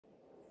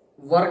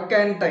Work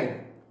and time,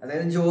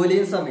 അതായത്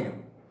ജോലിയും സമയം.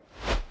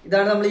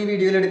 ഇതാണ് നമ്മൾ ഈ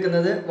വീഡിയോയിൽ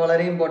എടുക്കുന്നത്.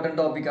 വളരെ ഇമ്പോർട്ടൻറ്റ്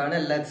ടോപ്പിക്കാണ്,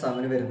 എല്ലാ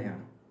എക്സാമിന്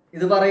വരുന്നതാണ്.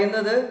 ഇത്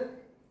പറയുന്നത്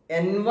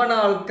N1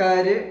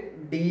 ആൾക്കാർ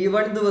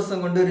D1 ദിവസം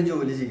കൊണ്ട് ഒരു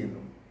ജോലി ചെയ്യുന്നു.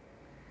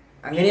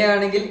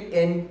 അങ്ങനെയാണെങ്കിൽ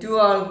N2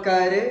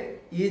 ആൾക്കാർ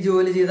ഈ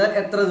ജോലി ചെയ്താൽ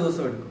എത്ര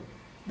ദിവസം എടുക്കും?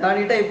 ഇതാണ്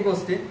ഈ ടൈപ്പ്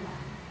ക്വസ്റ്റ്യൻ.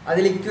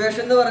 അതിൽ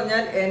ഇക്വേഷൻ എന്ന്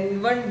പറഞ്ഞാൽ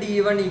N1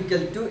 D1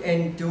 equal to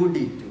N2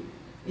 D2.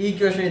 ഈ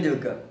ഇക്വേഷൻ എഴുതി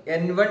വെക്കുക.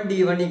 N1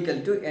 D1 equal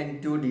to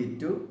N2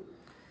 D2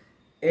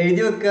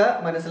 എഴുതി വെക്കുക.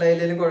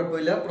 മനസ്സിലായില്ലെങ്കിലും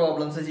കുഴപ്പമില്ല,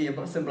 പ്രോബ്ലംസ്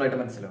ചെയ്യുമ്പോൾ സിമ്പിളായിട്ട്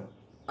മനസ്സിലാവും.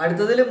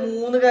 അടുത്തതിൽ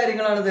 3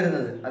 കാര്യങ്ങളാണ്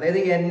തരുന്നത്. അതായത്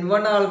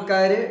N1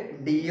 ആൾക്കാർ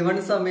D1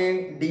 സമയം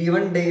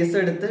D1 ഡേയ്സ്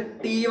എടുത്ത്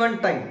T1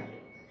 time,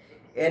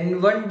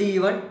 N1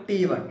 D1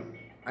 T1.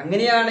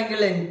 അങ്ങനെയാണെങ്കിൽ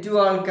N2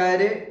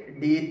 ആൾക്കാർ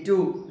D2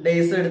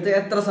 ഡേയ്സ് എടുത്ത്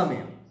എത്ര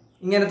സമയം?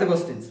 ഇങ്ങനത്തെ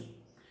ക്വസ്റ്റ്യൻസ്.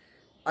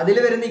 അതിൽ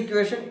വരുന്ന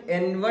equation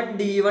N1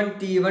 D1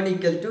 T1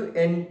 equal to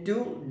N2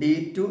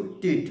 D2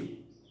 T2.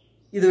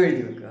 ഇത്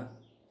എഴുതി വെക്കുക.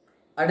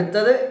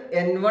 അടുത്തത്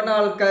N1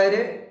 ആൾക്കാർ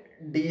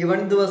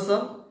D1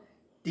 ദിവസം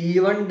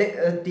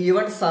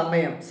T1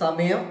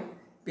 സമയം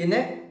പിന്നെ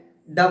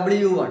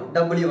W1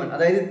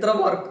 അതായത് ഇത്ര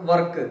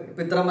വർക്ക്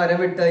ഇപ്പൊ ഇത്ര മരം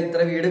വെട്ടുക, ഇത്ര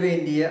വീട്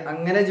പെയിന്റ് ചെയ്യുക,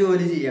 അങ്ങനെ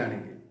ജോലി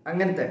ചെയ്യുകയാണെങ്കിൽ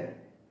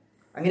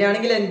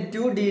അങ്ങനെയാണെങ്കിൽ N2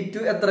 D2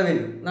 എത്ര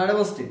വരും എന്നാണ്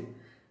ക്വസ്റ്റ്യൻ.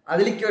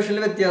 അതിൽ ഇക്വേഷനിൽ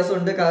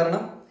വ്യത്യാസമുണ്ട്.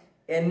 കാരണം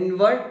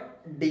N1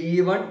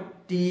 D1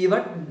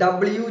 T1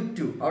 W2,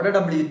 അവിടെ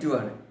W2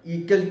 ആണ്,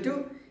 equal to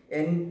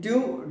N2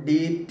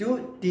 D2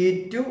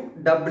 T2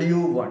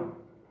 W1.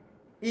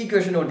 ഈ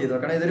ഇക്വേഷൻ നോട്ട് ചെയ്തോ,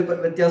 കാരണം ഇതൊരു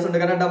വ്യത്യാസമുണ്ട്.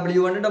 കാരണം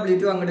W1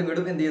 W2 അങ്ങോട്ടും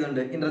ഇങ്ങോട്ടും എന്ത്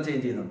ചെയ്യുന്നുണ്ട്?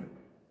 ഇന്റർചേഞ്ച് ചെയ്യുന്നുണ്ട്.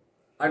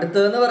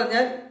 അടുത്തതെന്ന്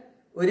പറഞ്ഞാൽ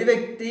ഒരു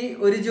വ്യക്തി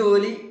ഒരു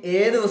ജോലി A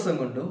ദിവസം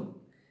കൊണ്ടും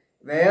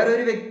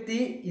വേറൊരു വ്യക്തി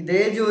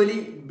ഇതേ ജോലി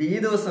B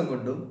ദിവസം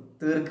കൊണ്ടും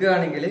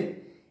തീർക്കുകയാണെങ്കിൽ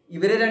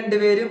ഇവര്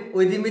രണ്ടുപേരും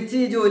ഒരുമിച്ച്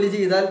ഈ ജോലി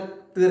ചെയ്താൽ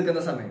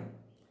തീർക്കുന്ന സമയം.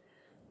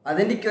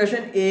 അതിന്റെ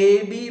ഇക്വേഷൻ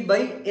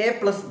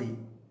AB/A+B.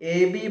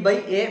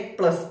 AB/A+,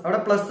 അവിടെ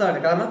പ്ലസ് ആണ്.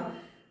 കാരണം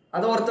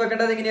അത് ഓർത്ത്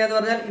വെക്കേണ്ടത് എങ്ങനെയാന്ന്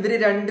പറഞ്ഞാൽ ഇവര്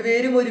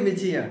രണ്ടുപേരും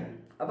ഒരുമിച്ച് ചെയ്യാണ്.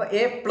 അപ്പൊ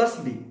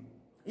A+B.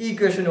 ഈ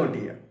ഇക്വേഷൻ നോട്ട്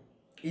ചെയ്യുക.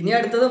 ഇനി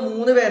അടുത്തത്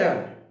 3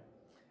 പേരാണ്.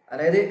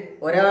 അതായത്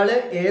ഒരാള്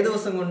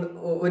ദിവസം കൊണ്ട്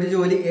ഒരു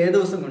ജോലി A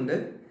ദിവസം കൊണ്ട്,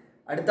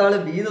 അടുത്ത ആള്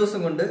B ദിവസം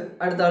കൊണ്ട്,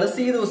 അടുത്ത ആള് C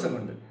ദിവസം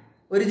കൊണ്ട്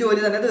ഒരു ജോലി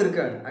തന്നെ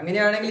തീർക്കുകയാണ്.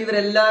 അങ്ങനെയാണെങ്കിൽ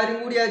ഇവരെല്ലാവരും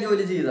കൂടി ആ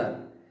ജോലി ചെയ്താൽ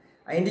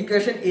അതിന്റെ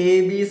ഇക്വേഷൻ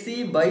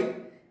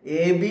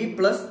ABC/AB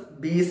 +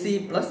 BC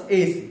 +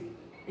 AC.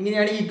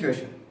 ഇങ്ങനെയാണ് ഈ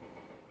ഇക്വേഷൻ.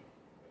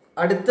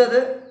 അടുത്തത്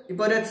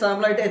ഇപ്പൊ ഒരു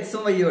എക്സാമ്പിൾ ആയിട്ട്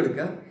Xും Yയും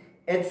എടുക്കുക.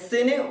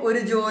 Xന് ഒരു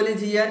ജോലി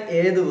ചെയ്യാൻ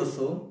A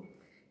ദിവസവും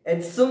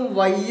Xും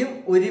Yയും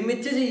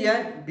ഒരുമിച്ച് ചെയ്യാൻ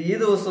B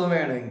ദിവസവും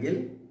വേണമെങ്കിൽ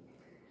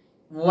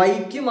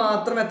Yക്ക്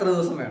മാത്രം എത്ര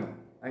ദിവസം വേണം?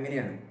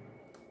 അങ്ങനെയാണ്.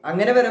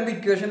 അങ്ങനെ വരുമ്പോൾ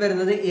ഇക്വേഷൻ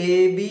വരുന്നത്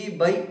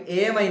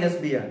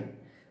AB/A-B ആണ്.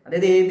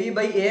 അതായത്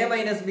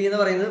AB/A-B എന്ന്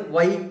പറയുന്നത്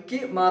Yക്ക്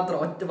മാത്രം,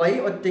 Y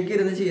ഒറ്റയ്ക്ക്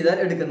ഇരുന്ന് ചെയ്താൽ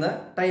എടുക്കുന്ന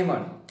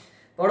ടൈമാണ്.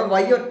 അപ്പോൾ അവിടെ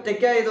Y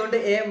ഒറ്റയ്ക്കായതുകൊണ്ട്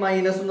A-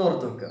 എന്ന്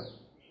ഓർത്ത് വെക്കുക.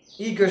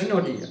 ഈ ഇക്വേഷൻ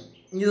നോട്ട് ചെയ്യുക.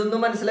 ഇതൊന്നും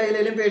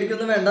മനസ്സിലായില്ലെങ്കിലും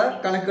പേടിക്കൊന്നും വേണ്ട.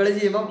 കണക്കുകൾ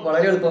ചെയ്യുമ്പോൾ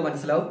വളരെ എളുപ്പം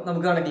മനസ്സിലാവും.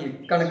 നമുക്ക്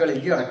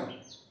കണക്കുകളിലേക്ക് കടക്കാം.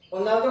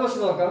 ഒന്നാമത്തെ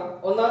ക്വസ്റ്റ്യൻ നോക്കാം.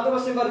 ഒന്നാമത്തെ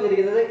ക്വസ്റ്റ്യൻ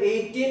പറഞ്ഞിരിക്കുന്നത്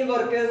 18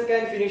 workers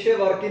can finish A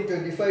work in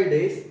 25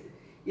 days.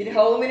 In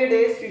how many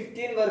days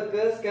 15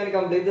 workers can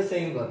complete the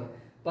same work.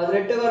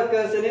 18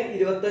 വർക്കേഴ്സിന്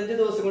 25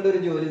 ദിവസം കൊണ്ട് ഒരു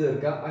ജോലി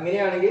തീർക്കാം.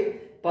 അങ്ങനെയാണെങ്കിൽ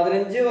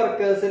 15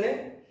 വർക്കേഴ്സിന്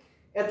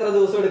എത്ര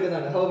ദിവസം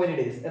എടുക്കുന്നതാണ്? ഹൗ മെനി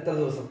ഡേയ്സ്, എത്ര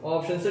ദിവസം?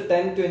 ഓപ്ഷൻസ്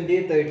 10, 20,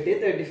 30,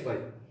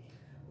 35.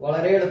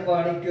 വളരെ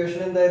എളുപ്പമാണ്. ഇക്വേഷൻ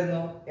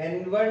എന്തായിരുന്നു?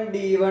 N1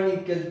 D1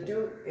 equal to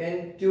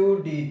N2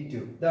 D2.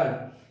 ഇതാണ്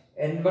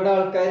N1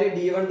 ആൾക്കാർ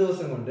D1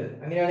 ദിവസം കൊണ്ട്,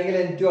 അങ്ങനെയാണെങ്കിൽ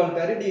N2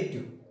 ആൾക്കാർ D2.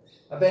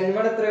 അപ്പൊ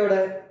N1 എത്ര? ഇവിടെ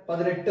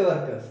 18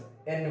 വർക്കേഴ്സ്.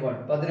 N1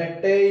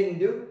 18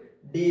 ×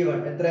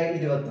 D1 എത്ര?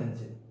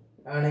 25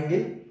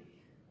 ആണെങ്കിൽ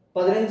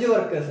 15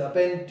 വർക്കേഴ്സ്. അപ്പൊ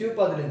N2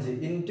 15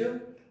 into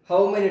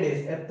how many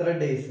days, എത്ര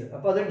ഡേയ്സ്?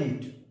 അപ്പൊ അത്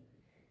D2.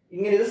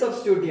 ഇങ്ങനെ ഇത്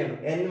സബ്സ്റ്റിറ്റ്യൂട്ട് ചെയ്യണം.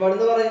 N1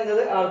 എന്ന്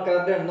പറയുന്നത്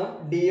ആൾക്കാരുടെ എണ്ണം,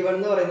 D1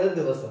 എന്ന് പറയുന്നത്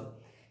ദിവസം,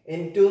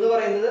 N2 എന്ന്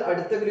പറയുന്നത്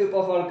അടുത്ത ഗ്രൂപ്പ്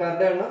ഓഫ്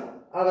ആൾക്കാരുടെ എണ്ണം,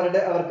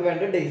 അവർക്ക്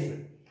വേണ്ട ഡേയ്സ്.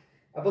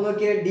 അപ്പൊ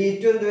നോക്കിയാൽ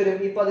D2 എന്ത് വരും?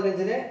 ഈ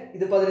 15ന്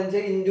ഇത്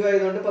 15 ഇൻറ്റു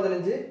ആയതുകൊണ്ട്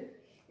 15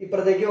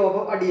 ഇപ്പുറത്തേക്ക്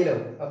പോകുമ്പോൾ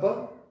അടിയിലാവും. അപ്പൊ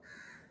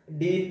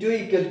D2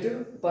 ഈക്വൽ ടു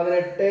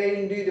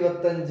 18 ×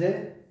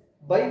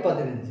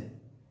 25/15.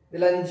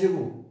 ഇതിൽ 5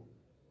 പോവും,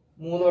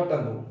 3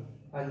 വട്ടം പോവും,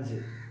 5.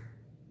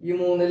 ഈ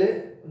 3ല്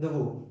ഇത്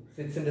പോവും,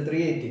 6 ×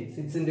 3 18,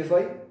 6 ×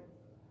 5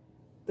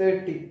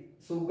 30.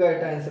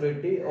 സുഖമായിട്ട് ആൻസർ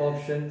കിട്ടി.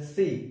 Option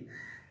C.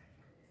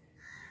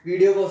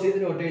 വീഡിയോ പോസ് ചെയ്ത്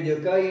നോട്ട് എഴുതി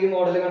വെക്കുക. ഈ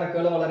മോഡൽ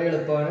കണക്കുകൾ വളരെ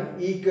എളുപ്പമാണ്.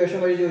 ഈ ഇക്വേഷൻ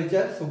വഴി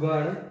ചോദിച്ചാൽ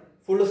സുഖമാണ്.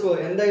 ഫുൾ സ്കോർ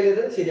എന്തായാലും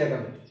ഇത് ശരിയാക്കാൻ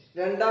പറ്റും.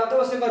 രണ്ടാമത്തെ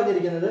ക്വസ്റ്റ്യൻ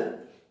പറഞ്ഞിരിക്കുന്നത്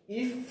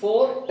if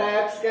 4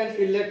 taps can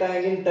fill a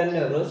tank in 10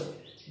 hours,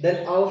 then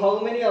how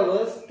many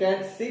hours can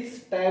 6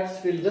 taps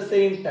fill the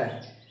same tank?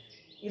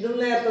 ഇതും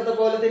നേരത്തെ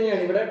പോലെ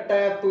തന്നെയാണ്. ഇവിടെ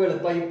ടാപ്പുകൾ,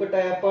 പൈപ്പ്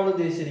ടാപ്പാണ്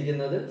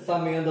ഉദ്ദേശിച്ചിരിക്കുന്നത്.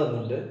 സമയം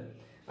തന്നിട്ടുണ്ട്.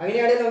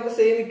 അങ്ങനെയാണെങ്കിൽ നമുക്ക്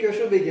സെയിം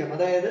ഇക്വേഷൻ ഉപയോഗിക്കാം.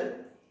 അതായത്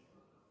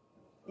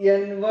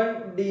N1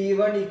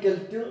 D1 equal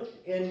to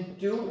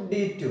N2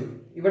 D2.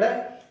 ഇവിടെ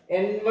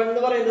N1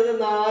 എന്ന് പറയുന്നത്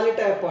 4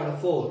 ടാപ്പാണ്,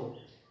 4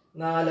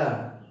 ആണ്.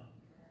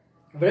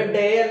 ഇവിടെ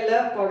ഡേ അല്ല,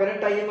 പകരം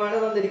ടൈമാണ്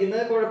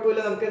തന്നിരിക്കുന്നത്. കുഴപ്പമില്ല,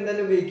 നമുക്ക്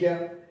എന്തായാലും ഉപയോഗിക്കാം.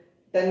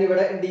 10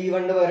 ഇവിടെ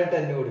D1 വരെ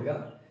 10 കൊടുക്കാം.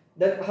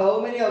 Then how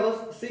many hours?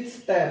 6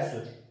 taps.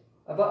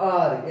 അപ്പൊ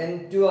 6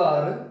 n2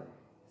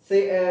 6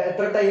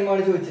 എത്ര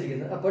ടൈമാണ്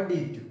ചോദിച്ചിരിക്കുന്നത്? അപ്പൊ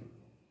d2.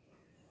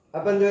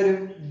 അപ്പൊ എന്ത് വരും?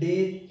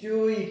 d2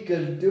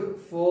 equal to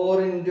 4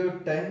 into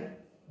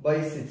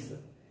 10/6.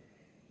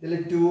 ഇതിൽ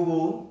 2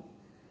 പോവും,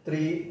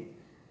 3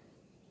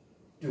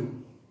 2.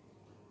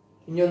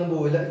 ഇനിയൊന്നും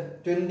പോവില്ല.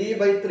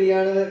 20/3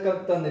 ആണ്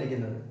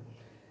തന്നിരിക്കുന്നത്.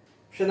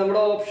 പക്ഷെ നമ്മുടെ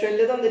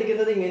ഓപ്ഷനിൽ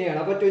തന്നിരിക്കുന്നത് ഇങ്ങനെയാണ്.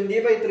 അപ്പൊ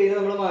 20/3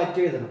 നമ്മൾ മാറ്റി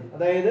എഴുതണം.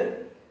 അതായത്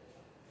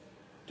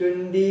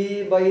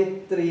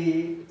 20/3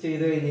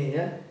 ചെയ്ത് കഴിഞ്ഞ്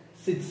കഴിഞ്ഞാൽ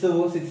 6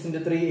 പോവും, 6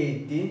 into 3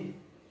 18,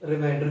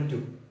 റിമൈൻഡർ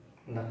 2.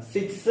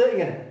 6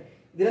 ഇങ്ങനെ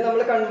ഇതിനെ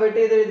നമ്മൾ കൺവേർട്ട്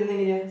ചെയ്ത് എഴുതുന്നത്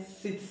എങ്ങനെയാ?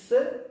 6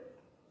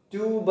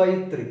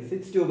 2/3.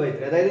 6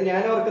 2/3. അതായത്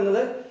ഞാൻ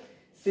ഓർക്കുന്നത്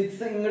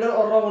 6 ഇങ്ങോട്ട്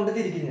ഒരു റൗണ്ട്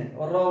തിരിക്കും, ഞാൻ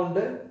ഒരു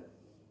റൗണ്ട്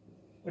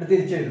ഇവിടെ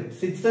തിരിച്ചെഴുതും.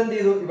 6 എന്ത്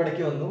ചെയ്തു?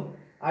 ഇവിടേക്ക് വന്നു.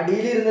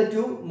 അടിയിലിരുന്ന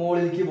 2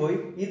 മുകളിലേക്ക് പോയി.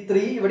 ഈ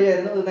 3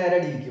 ഇവിടെയായിരുന്നു, അത് നേരെ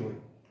അടിയിലേക്ക് പോയി.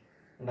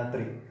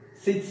 3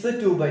 6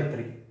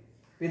 2/3.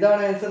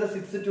 ഇതാണ് ആൻസർ.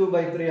 6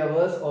 2/3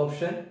 hours.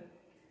 ഓപ്ഷൻ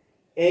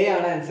എ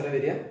ആണ് ആൻസർ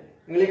വരിക.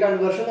 നിങ്ങൾ ഈ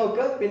കൺവേർഷൻ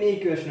നോക്കുക, പിന്നെ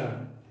ഈക്വേഷൻ ആണ്.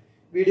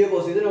 വീഡിയോ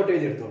പോസ് ചെയ്ത് നോട്ട്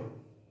ചെയ്തെടുത്തോളൂ.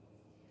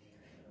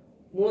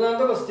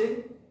 മൂന്നാമത്തെ question,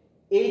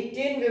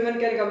 18 women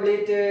can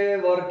complete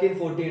work in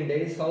 14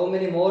 days. How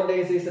many more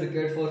days is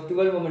required for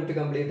 12 women to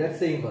complete that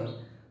same work?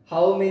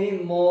 How many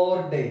more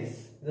days?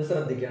 ഇത്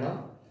ശ്രദ്ധിക്കണം.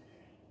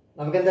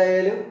 നമുക്ക്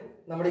എന്തായാലും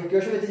നമ്മുടെ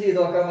ഇക്വേഷൻ വെച്ച് ചെയ്ത്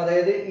നോക്കാം.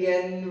 അതായത്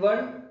n1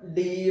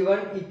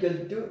 d1 equal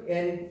to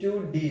n2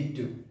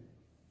 d2.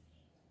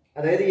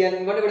 അതായത്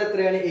n1 ഇവിടെ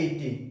എത്രയാണ്?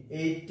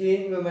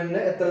 18 women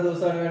എത്ര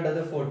ദിവസമാണ്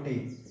വേണ്ടത്?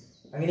 14.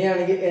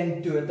 അങ്ങനെയാണെങ്കിൽ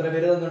n2 എത്ര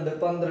പേര് തന്നിട്ടുണ്ട്?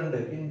 12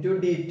 into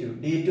d2.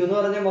 d2 എന്ന്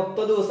പറഞ്ഞാൽ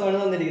മൊത്തം ദിവസമാണ്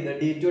തന്നിരിക്കുന്നത്.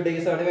 d2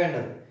 ഡേയ്സ് ആണ്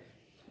വേണ്ടത്.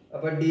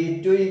 അപ്പൊ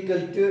d2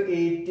 ഈക്വൽ ടു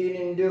 18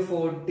 into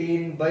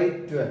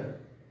 14/12.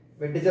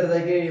 വെട്ടി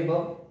ചെറുതാക്കി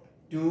കഴിയുമ്പോൾ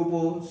 2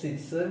 പോവും,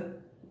 6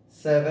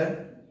 7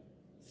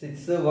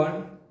 6 1.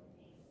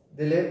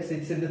 ഇതില്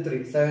 6 into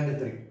 3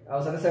 73.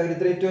 അവസാനം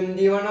 73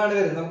 21 ആണ്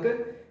വരുന്നത്. നമുക്ക്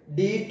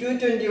d2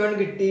 21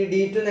 കിട്ടി.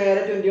 d2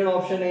 നേരെ 21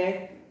 ഓപ്ഷൻ എ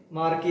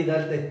മാർക്ക്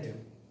ചെയ്താൽ തെറ്റും.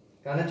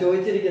 കാരണം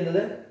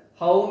ചോദിച്ചിരിക്കുന്നത്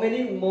ഹൗ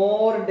മെനി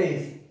മോർ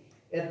ഡേയ്സ്,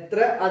 എത്ര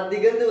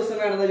അധികം ദിവസം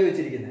വേണമെന്നാണ്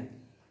ചോദിച്ചിരിക്കുന്നത്.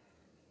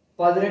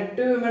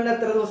 18 women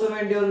എത്ര ദിവസം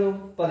വേണ്ടി വന്നു?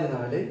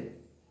 14.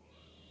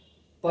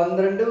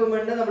 12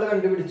 women നമ്മൾ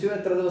കണ്ടുപിടിച്ചു.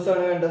 എത്ര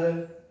ദിവസമാണ് വേണ്ടത്?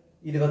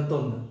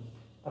 21.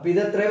 അപ്പൊ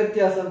ഇത് എത്ര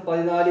വ്യത്യാസം?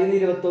 14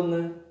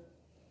 21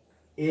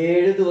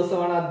 7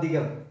 ദിവസമാണ്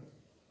അധികം.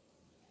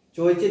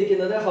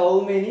 ചോദിച്ചിരിക്കുന്നത് how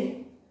many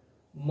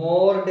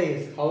more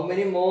days. How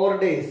many more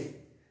days.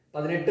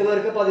 18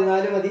 പേർക്ക്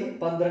 14 മതി,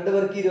 12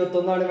 പേർക്ക്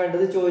 21 ആണ്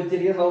വേണ്ടത്.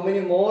 ചോദിച്ചിരിക്കുന്നത് ഹൗ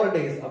മെനി മോർ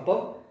ഡേയ്സ്. അപ്പം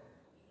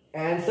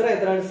ആൻസർ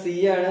എത്രയാണ്? സി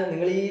ആണ്.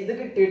 നിങ്ങൾ ഇത്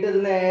കിട്ടിയിട്ട് ഇത്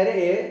നേരെ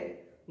എ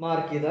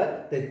മാർക്ക് ചെയ്താൽ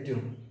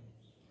തെറ്റും.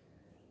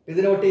 ഇത്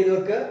നോട്ട് ചെയ്ത്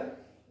വെക്കുക.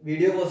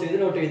 വീഡിയോ പോസ് ചെയ്ത്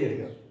നോട്ട്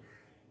ചെയ്തെടുക്കുക.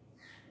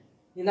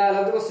 ഈ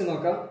നാലാമത്തെ ക്വസ്റ്റ്യൻ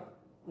നോക്കാം.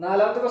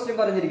 നാലാമത്തെ ക്വസ്റ്റ്യൻ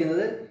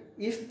പറഞ്ഞിരിക്കുന്നത്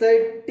if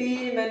 30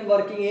 men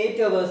working 8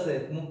 hours,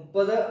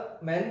 30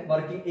 men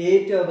working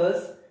 8 hours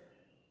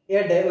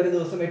a day, ഒരു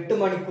ദിവസം 8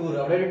 മണിക്കൂർ,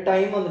 അവിടെ ഒരു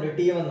ടൈം വന്നിട്ടുണ്ട്,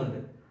 ടീം വന്നിട്ടുണ്ട്,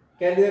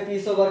 can do a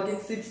piece of work in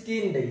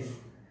 16 days.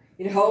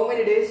 In how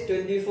many days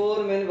 24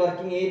 men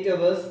working 8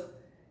 hours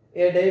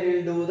a day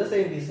will do the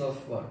same piece of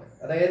work?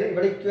 അതായത്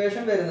ഇവിടെ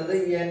equation വരുന്നത്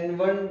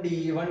n1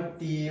 d1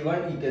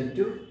 t1 equal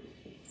to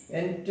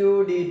n2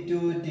 d2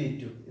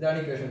 t2. ഇതാണ്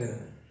equation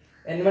വരുന്നത്.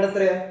 n1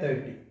 എത്രയാ?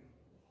 30.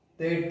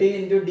 30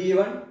 into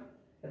d1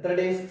 എത്ര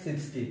days?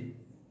 16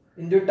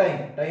 into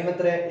time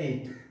എത്രയാ?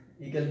 8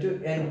 equal to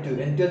n2.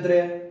 n2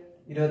 എത്രയാ?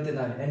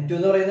 24. n2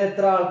 എന്ന് പറയുന്നത്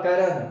എത്ര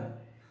ആൾക്കാരാണ്?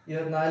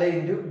 24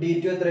 into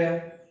d2 എത്രയാ?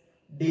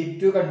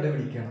 d2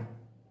 കണ്ടുപിടിക്കണം.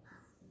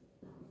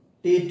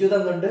 t2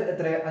 തന്നുണ്ട്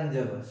എത്രയാ? 5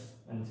 hours.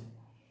 5.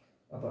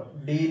 അപ്പൊ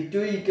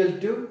d2 ഈക്വൽ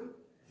ടു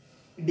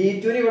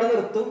d2 ഇവിടെ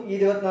നിർത്തും.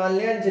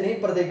 24 5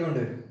 ഇപ്പുറത്തേക്ക്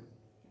കൊണ്ടുവരും.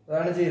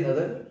 അതാണ്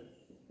ചെയ്യുന്നത്.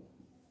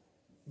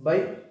 By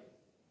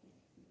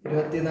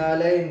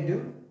 24 into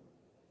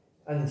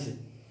 5.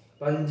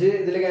 5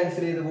 ഇതിൽ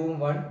ക്യാൻസൽ ചെയ്ത് പോകും.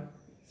 1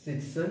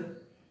 6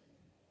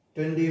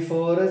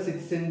 24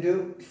 6 into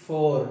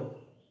 4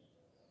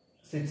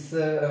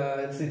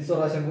 6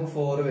 പ്രാവശ്യം പോകും.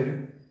 4 വരും.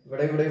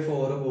 ഇവിടെ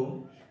 4 പോകും.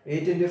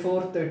 8 into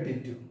 4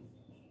 32.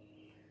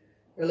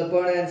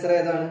 എളുപ്പമാണ്. ആൻസർ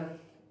ഏതാണ്?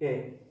 എ.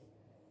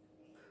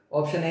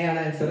 ഓപ്ഷൻ എ ആണ്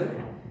ആൻസർ.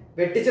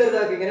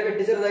 വെട്ടിച്ചെറുതാക്കി, ഇങ്ങനെ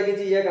വെട്ടിച്ചെറുതാക്കി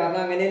ചെയ്യുക. കാരണം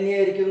അങ്ങനെ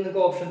തന്നെയായിരിക്കും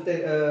നിങ്ങൾക്ക് ഓപ്ഷൻ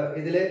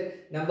ഇതില്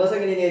നമ്പേഴ്സ്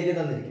എങ്ങനെ തന്നെയായിരിക്കും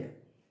തന്നിരിക്കുക.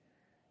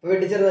 അപ്പൊ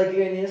വെട്ടിച്ചെറുതാക്കി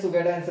കഴിഞ്ഞാൽ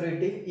സുഖമായിട്ട് ആൻസർ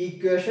കിട്ടി.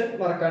 ഈക്വേഷൻ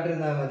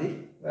മറക്കാണ്ടിരുന്നാൽ മതി,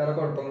 വേറെ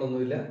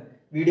കുഴപ്പങ്ങളൊന്നുമില്ല.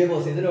 വീഡിയോ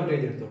പോസ് ചെയ്ത് നോട്ട്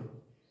ചെയ്തെടുത്തോളൂ.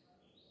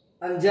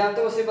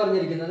 അഞ്ചാമത്തെ ക്വസ്റ്റ്യൻ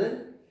പറഞ്ഞിരിക്കുന്നത്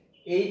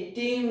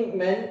 18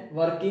 men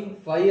working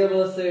 5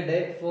 hours a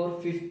day for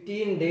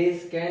 15 days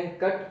can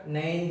cut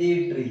 90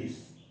 trees.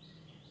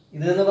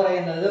 ഇതെന്ന്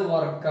പറയുന്നത്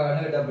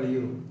വർക്കാണ്,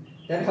 W.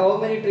 Then how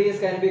many trees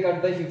can be cut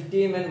by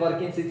 15 men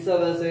working 6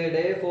 hours a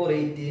day for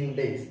 18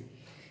 days?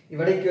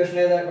 ഇവിടെ equation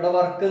ഏതാ? ഇവിടെ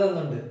work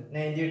തന്നുണ്ട്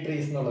 90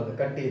 trees എന്നുള്ളത്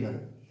cut ചെയ്യുന്നത്.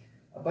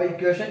 അപ്പൊ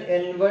equation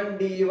n1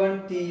 d1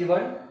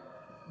 t1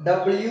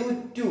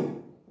 w2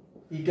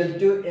 equal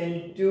to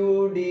n2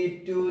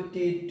 d2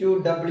 t2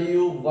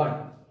 w1.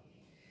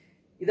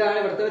 ഇതാണ്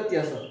ഇവിടുത്തെ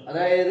വ്യത്യാസം.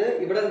 അതായത്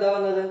ഇവിടെ എന്താ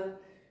വന്നത്?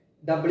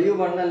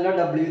 w1 അല്ല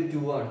w2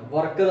 ആണ്.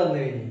 വർക്ക് തന്നു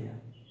കഴിഞ്ഞാൽ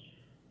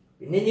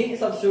പിന്നെ ഇനി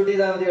സബ്സ്റ്റിറ്റ്യൂട്ട്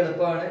ചെയ്താൽ മതി,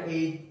 എളുപ്പമാണ്.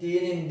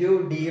 18 ഇൻറ്റു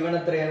D1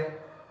 എത്രയാ?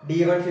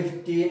 D1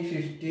 15,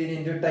 15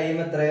 ഇൻറ്റു ടൈം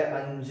എത്രയാ?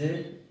 5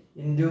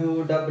 ഇൻറ്റു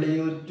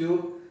W2.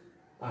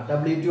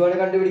 W2 ആണ്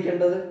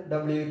കണ്ടുപിടിക്കേണ്ടത്.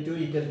 W2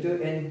 ഈക്വൽ ടു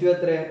N2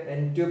 എത്രയാ?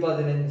 N2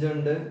 15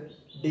 ഉണ്ട്.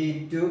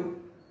 D2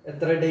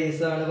 എത്ര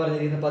ഡേയ്സ് ആണ്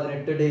പറഞ്ഞിരിക്കുന്നത്?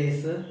 18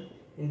 days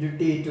into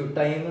T2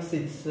 time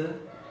 6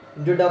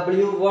 into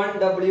W1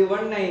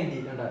 90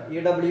 കണ്ട, ഈ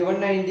W1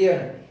 90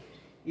 ആണ്.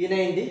 ഈ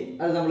 90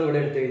 അത് നമ്മൾ ഇവിടെ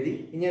എടുത്ത് എഴുതി.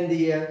 ഇനി എന്ത്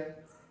ചെയ്യുക?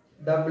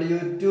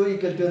 W2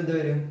 ഈക്വൽ ടു എന്ത്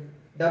വരും?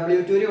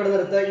 W2 ഇവിടെ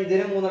നിർത്താൻ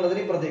ഇതിന് 3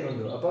 ഇപ്പുറത്തേക്ക്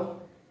കൊണ്ടുപോകും. അപ്പം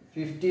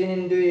 15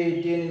 into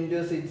 18 into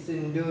 6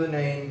 into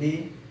 90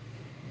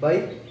 by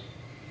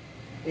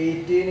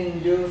 18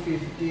 into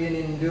 15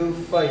 into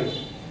 5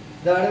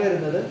 ഇതാണ്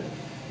വരുന്നത്.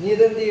 ഇനി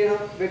ഇതെന്ത് ചെയ്യണം?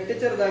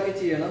 വെട്ടിച്ചെറുതാക്കി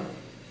ചെയ്യണം.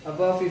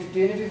 അപ്പോൾ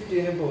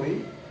 15 പോയി,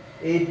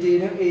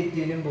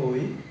 18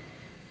 പോയി,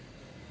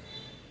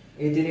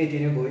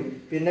 18 പോയി.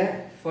 പിന്നെ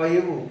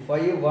 5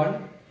 1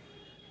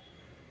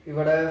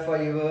 ഇവിടെ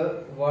 5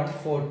 1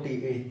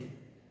 48.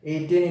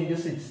 18 into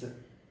 6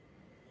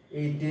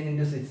 18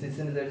 into 6 6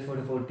 into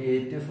 30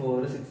 48 4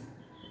 6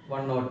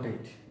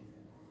 108.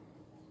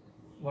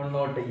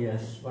 108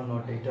 yes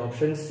 108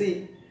 option C.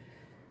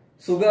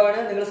 സുഖമാണ്.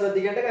 നിങ്ങൾ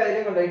ശ്രദ്ധിക്കേണ്ട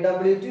കാര്യം കൊണ്ട്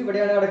W2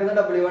 ഇവിടെയാണ് കിടക്കുന്നത്,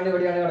 W1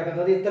 ഇവിടെയാണ്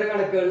കിടക്കുന്നത്. ഇത്ര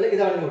കണക്കുകളിൽ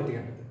ഇതാണ് നോട്ട്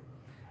ചെയ്യേണ്ടത്.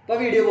 അപ്പൊ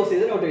വീഡിയോ പോസ്റ്റ്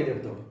ചെയ്ത് നോട്ട്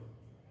ചെയ്തെടുത്തോളൂ.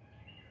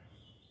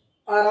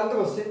 ആറാമത്തെ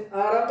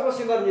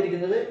ക്വസ്റ്റ്യൻ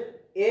പറഞ്ഞിരിക്കുന്നത്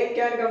A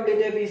can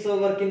complete a piece of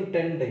work in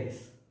 10 days.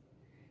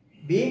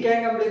 B can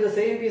complete the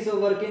same piece of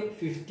work in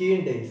 15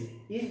 days.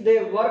 If they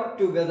work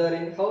together,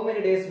 in how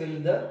many days will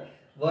the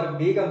work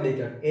be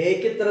completed?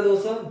 Aക്ക് ഇത്ര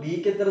ദിവസം,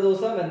 Bക്ക് ഇത്ര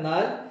ദിവസം,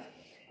 എന്നാൽ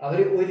അവർ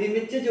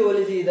ഒരുമിച്ച്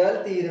ജോലി ചെയ്താൽ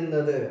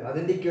തീരുന്നത്.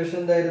 അതിന്റെ ഇക്വേഷൻ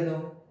എന്തായിരുന്നു?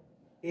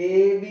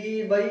 AB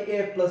by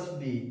A plus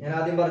B. ഞാൻ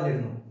ആദ്യം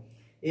പറഞ്ഞിരുന്നു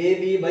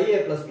AB by A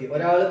plus B.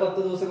 ഒരാള് 10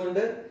 ദിവസം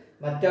കൊണ്ട്,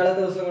 മറ്റാൾ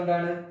എത്ര ദിവസം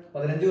കൊണ്ടാണ്?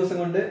 15 ദിവസം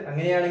കൊണ്ട്.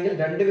 അങ്ങനെയാണെങ്കിൽ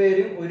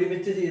രണ്ടുപേരും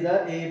ഒരുമിച്ച് ചെയ്താൽ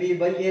AB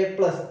by A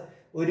plus,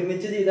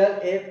 ഒരുമിച്ച് ചെയ്താൽ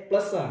A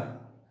plus ആണ്.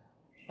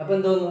 അപ്പൊ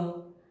എന്തോന്നു?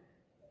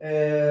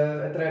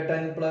 എത്ര?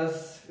 10 പ്ലസ്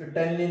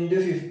 10 ഇൻറ്റു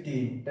 15.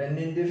 10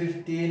 ഇൻറ്റു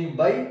 15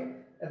 ബൈ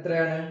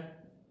എത്രയാണ്?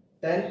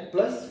 10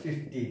 പ്ലസ്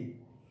 15.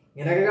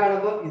 ഇങ്ങനെയൊക്കെ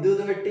കാണുമ്പോൾ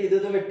ഇതും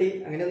വെട്ടി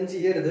അങ്ങനെയൊന്നും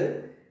ചെയ്യരുത്.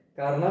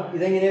 കാരണം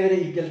ഇതെങ്ങനെയാ വരെ?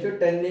 Equal to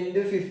 10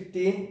 into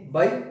 15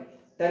 by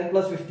 10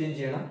 plus 15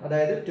 ചെയ്യണം,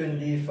 അതായത്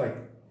 25.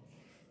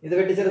 ഇത്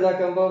വെട്ടി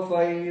ചെറുതാക്കുമ്പോൾ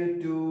 5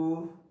 2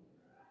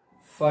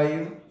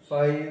 5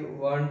 5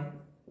 1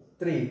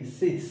 3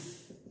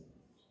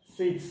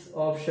 6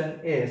 ഓപ്ഷൻ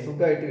എ.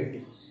 സുഖമായിട്ട് കിട്ടി.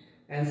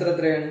 ആൻസർ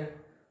എത്രയാണ്?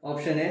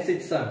 ഓപ്ഷൻ എ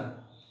 6 ആണ്.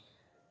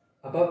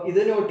 അപ്പൊ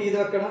ഇത് നോട്ട് ചെയ്ത്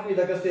വെക്കണം.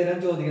 ഇതൊക്കെ സ്ഥിരം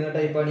ചോദിക്കുന്ന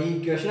ടൈപ്പാണ്. ഈ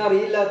ഇക്വേഷൻ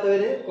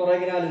അറിയില്ലാത്തവര് കുറെ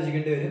ഇങ്ങനെ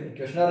ആലോചിക്കേണ്ടി വരും.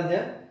 ഇക്വേഷൻ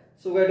അറിഞ്ഞാൽ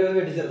സുഖമായിട്ട്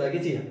വെട്ടി ചെറുതാക്കി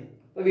ചെയ്യാം.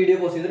 അപ്പൊ വീഡിയോ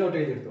പോസ്റ്റ് ചെയ്ത് നോട്ട്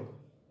ചെയ്തെടുത്തു.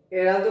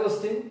 ഏഴാമത്തെ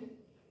question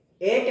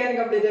A can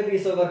complete a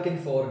piece of work in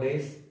 4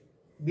 days.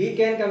 B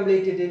can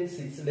complete it in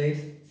 6 days.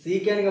 C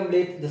can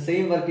complete the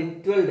same work in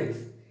 12 days.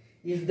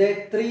 If they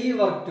 3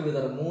 work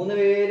together, 3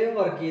 പേരും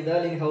work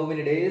ചെയ്താൽ in how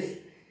many days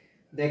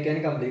they can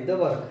complete the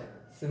work?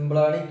 Simple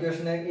ആണ്.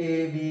 Equation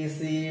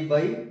ABC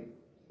by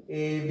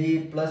AB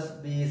plus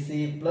BC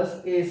plus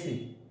AC.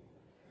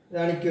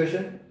 ഇതാണ്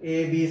equation.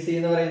 ABC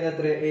എന്ന് പറയുന്നത്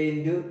എത്ര? A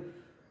into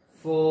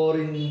 4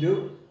 into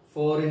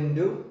 4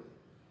 into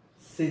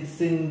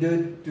 6 into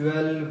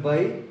 12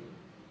 by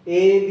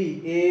AB.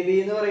 AB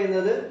എന്ന്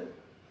പറയുന്നത്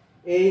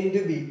A into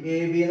B.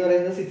 AB എന്ന്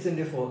പറയുന്നത് 6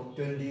 into 4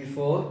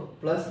 24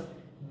 plus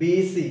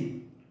BC.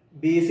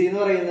 BC എന്ന്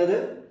പറയുന്നത്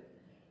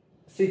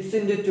 6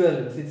 into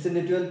 12 6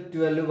 into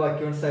 12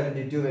 ബാക്കി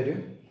 72 വരും.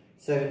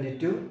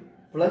 72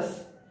 പ്ലസ്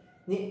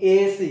ഇനി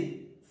AC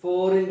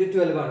 4 into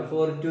 12 ആണ്.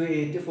 4 into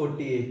 8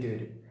 48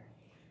 വരും.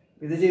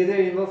 ഇത് ചെയ്ത്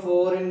കഴിയുമ്പോൾ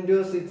 4 into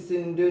 6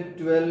 into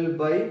 12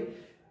 by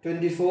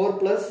 24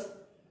 പ്ലസ്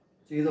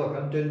ചെയ്ത്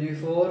നോക്കാം.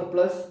 24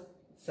 പ്ലസ്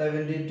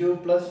 72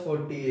 പ്ലസ്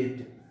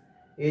 48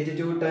 8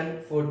 2 10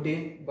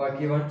 14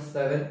 ബാക്കി 1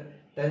 7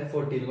 10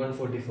 14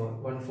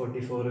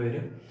 144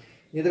 വരും.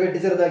 ഇത്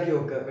വെട്ടിച്ചെറുതാക്കി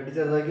നോക്കുക.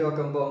 വെട്ടിച്ചെറുതാക്കി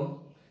നോക്കുമ്പോൾ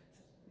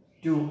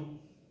 2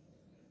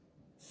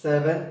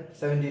 7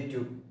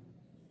 72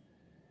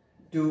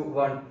 2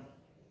 1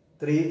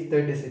 3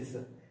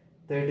 36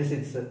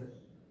 36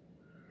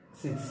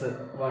 6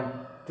 1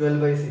 12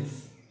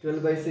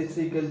 by 6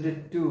 equal to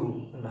 2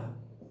 ഉണ്ടാകും.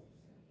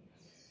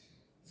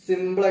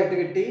 സിമ്പിൾ ആയിട്ട്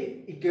കിട്ടി.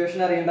 ഇക്വേഷൻ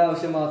അറിയേണ്ട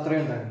ആവശ്യം മാത്രമേ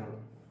ഉണ്ടായിരുന്നുള്ളൂ.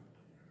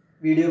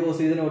 വീഡിയോ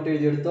പോസ്റ്റ് ചെയ്ത് നോട്ട്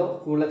എഴുതിയെടുത്തോ.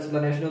 കൂടുതൽ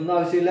എക്സ്പ്ലനേഷൻ ഒന്നും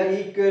ആവശ്യമില്ല. ഈ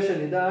ഇക്വേഷൻ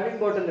ഇതാണ്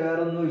ഇമ്പോർട്ടൻറ്റ്,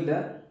 വേറെ ഒന്നുമില്ല.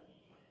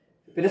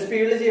 പിന്നെ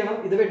സ്പീഡിൽ ചെയ്യണം.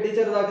 ഇത് വെട്ടി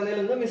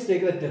ചെറുതാക്കുന്നതിലൊന്നും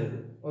മിസ്റ്റേക്ക് പറ്റരുത്.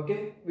 ഓക്കെ,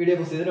 വീഡിയോ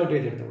പോസ്റ്റ് ചെയ്ത് നോട്ട്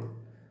എഴുതിയെടുത്തോളൂ.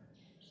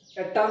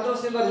 എട്ടാമത്തെ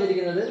ക്വസ്റ്റ്യൻ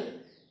പറഞ്ഞിരിക്കുന്നത്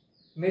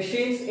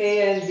machines A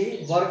and B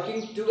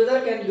working together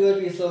can do A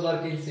piece of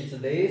work in 6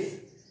 days.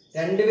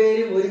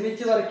 രണ്ടുപേരും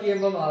ഒരുമിച്ച് വർക്ക്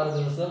ചെയ്യുമ്പോൾ 6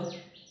 ദിവസം.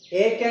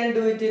 A can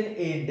do it in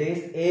 8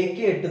 days.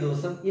 Aക്ക് 8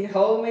 ദിവസം. In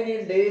how many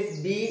days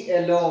B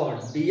alone?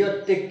 B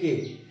ഒറ്റയ്ക്ക്.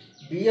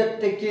 B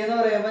ഒറ്റയ്ക്ക് എന്ന്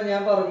പറയുമ്പോൾ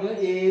ഞാൻ പറഞ്ഞു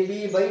AB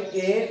by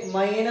A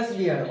minus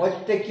B ആണ്.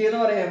 ഒറ്റയ്ക്ക് എന്ന്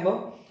പറയുമ്പോൾ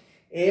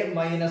A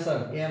മൈനസ്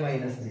ആണ്. A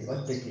മൈനസ് B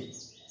ഒറ്റയ്ക്ക്.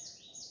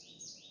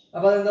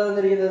 അപ്പൊ അതെന്താ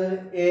തന്നിരിക്കുന്നത്?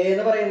 A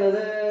എന്ന്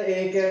പറയുന്നത് A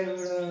can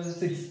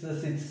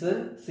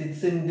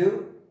 6 into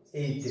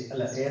 8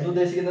 അല്ല എന്ന്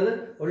ഉദ്ദേശിക്കുന്നത്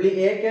only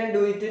A can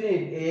do it in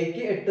 8.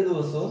 എക്ക് 8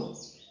 ദിവസവും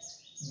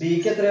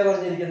ബിക്ക് എത്രയാണ്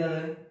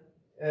പറഞ്ഞിരിക്കുന്നത്?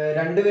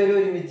 രണ്ടുപേരും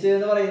ഒരുമിച്ച്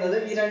എന്ന് പറയുന്നത്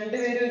ഈ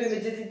രണ്ടുപേരും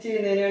ഒരുമിച്ച്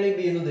ചെയ്യുന്നതിനാണ് ഈ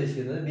ബി എന്ന്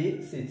ഉദ്ദേശിക്കുന്നത്. B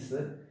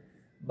 6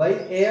 by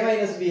A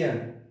minus B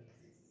ആണ്.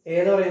 എ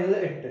എന്ന് പറയുന്നത്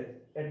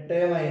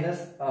 8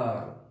 മൈനസ്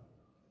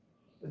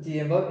 6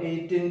 ചെയ്യുമ്പോൾ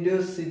 8 into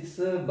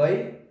 6 by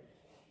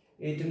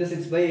 8 into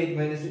 6 by 8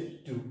 minus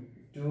 2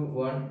 2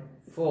 1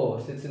 4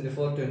 6 into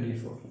 4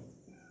 24.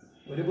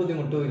 ഒരു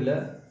ബുദ്ധിമുട്ടും ഇല്ല.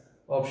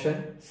 ഓപ്ഷൻ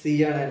സി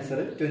ആണ് ആൻസർ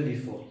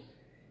 24.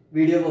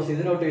 വീഡിയോ പോസ്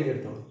ചെയ്ത് നോട്ട്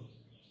ചെയ്തെടുത്തോളൂ.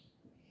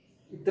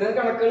 ഇത്തരം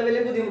കണക്കുകൾ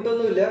വലിയ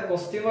ബുദ്ധിമുട്ടൊന്നുമില്ല.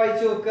 ക്വസ്റ്റ്യൻ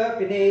വായിച്ചു നോക്കുക,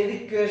 പിന്നെ ഏത്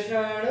ഇക്വേഷൻ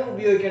ആണ്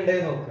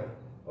ഉപയോഗിക്കേണ്ടത് നോക്കുക.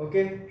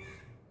 ഓക്കെ,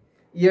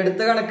 ഈ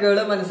അടുത്ത കണക്കുകൾ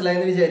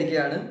മനസ്സിലായെന്ന്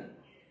വിചാരിക്കുകയാണ്.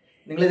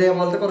 നിങ്ങൾ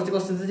ഇതേപോലത്തെ കുറച്ച്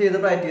ക്വസ്റ്റ്യൻസ് ചെയ്ത്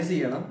പ്രാക്ടീസ്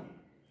ചെയ്യണം.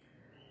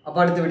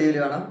 അപ്പോൾ അടുത്ത വീഡിയോയിൽ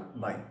കാണാം.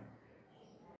 ബൈ.